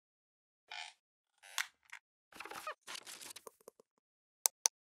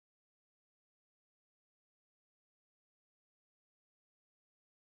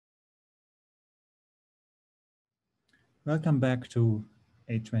Welcome back to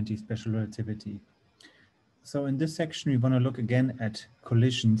 820 Special Relativity. So in this section, we want to look again at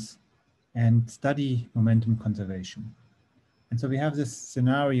collisions and study momentum conservation. And so we have this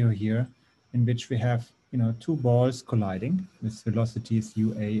scenario here in which we have, two balls colliding with velocities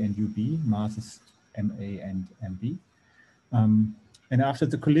UA and UB, masses MA and MB. And after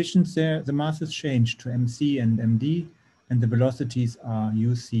the collisions there, the masses change to MC and MD, and the velocities are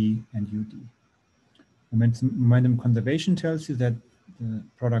UC and UD. Momentum conservation tells you that the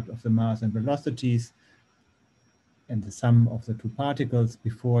product of the mass and velocities and the sum of the two particles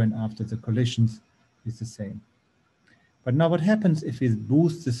before and after the collisions is the same. But now what happens if we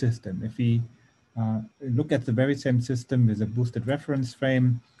boost the system? If we look at the very same system with a boosted reference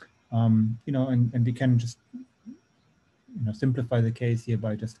frame, and we can just simplify the case here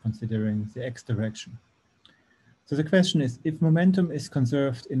by just considering the x direction. So the question is, if momentum is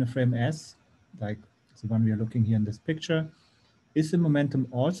conserved in a frame S, like the one we are looking here in this picture, is the momentum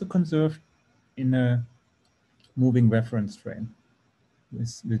also conserved in a moving reference frame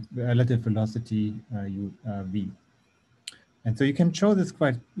with relative velocity v? And so you can show this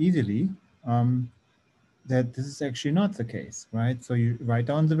quite easily, that this is actually not the case, right? So you write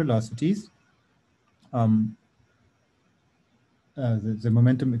down the velocities, the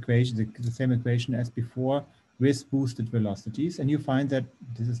momentum equation, the same equation as before with boosted velocities, and you find that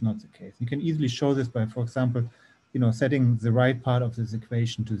this is not the case. You can easily show this by, for example, setting the right part of this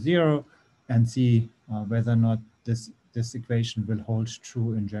equation to 0 and see whether or not this equation will hold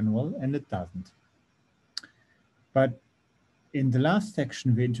true in general, and it doesn't. But in the last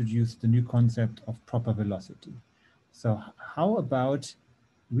section, we introduced the new concept of proper velocity. So how about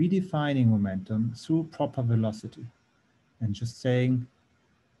redefining momentum through proper velocity and just saying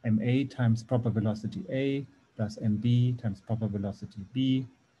ma times proper velocity A plus mb times proper velocity B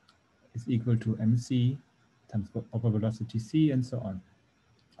is equal to mc times proper velocity C, and so on,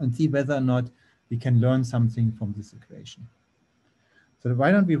 and see whether or not we can learn something from this equation. So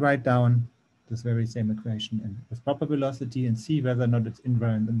why don't we write down this very same equation with proper velocity and see whether or not it's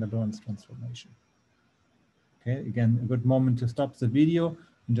invariant in the Lorentz transformation. Okay, again, a good moment to stop the video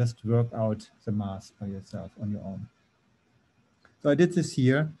and just work out the mass by yourself on your own. So I did this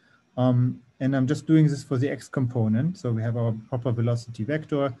here, and I'm just doing this for the x component. So we have our proper velocity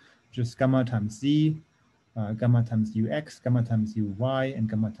vector, which is gamma times z, gamma times ux, gamma times uy, and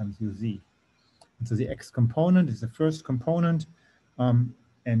gamma times uz. And so the x component is the first component, and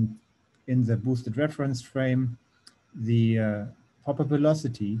in the boosted reference frame, the proper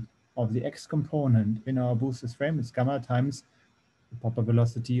velocity of the x component in our boosted frame is gamma times the proper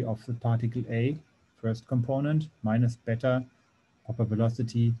velocity of the particle A, first component, minus beta proper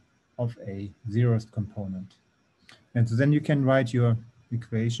velocity of a zeroth component. And so then you can write your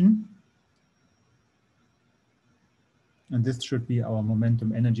equation. And this should be our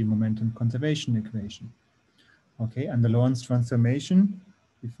energy momentum conservation equation. Okay, and the Lorentz transformation,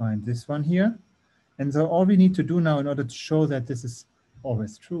 we find this one here. And so all we need to do now in order to show that this is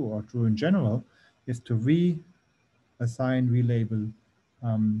always true or true in general is to reassign, relabel,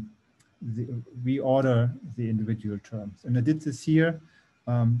 reorder the individual terms. And I did this here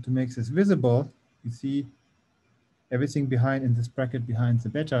to make this visible. You see everything behind in this bracket behind the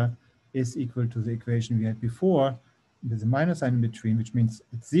beta is equal to the equation we had before. There's a minus sign in between, which means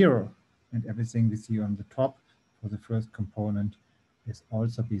it's 0. And everything we see on the top for the first component is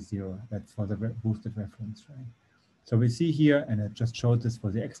also be 0. That's for the boosted reference frame. So we see here, and I just showed this for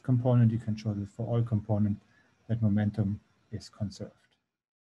the x component, you can show this for all components, that momentum is conserved.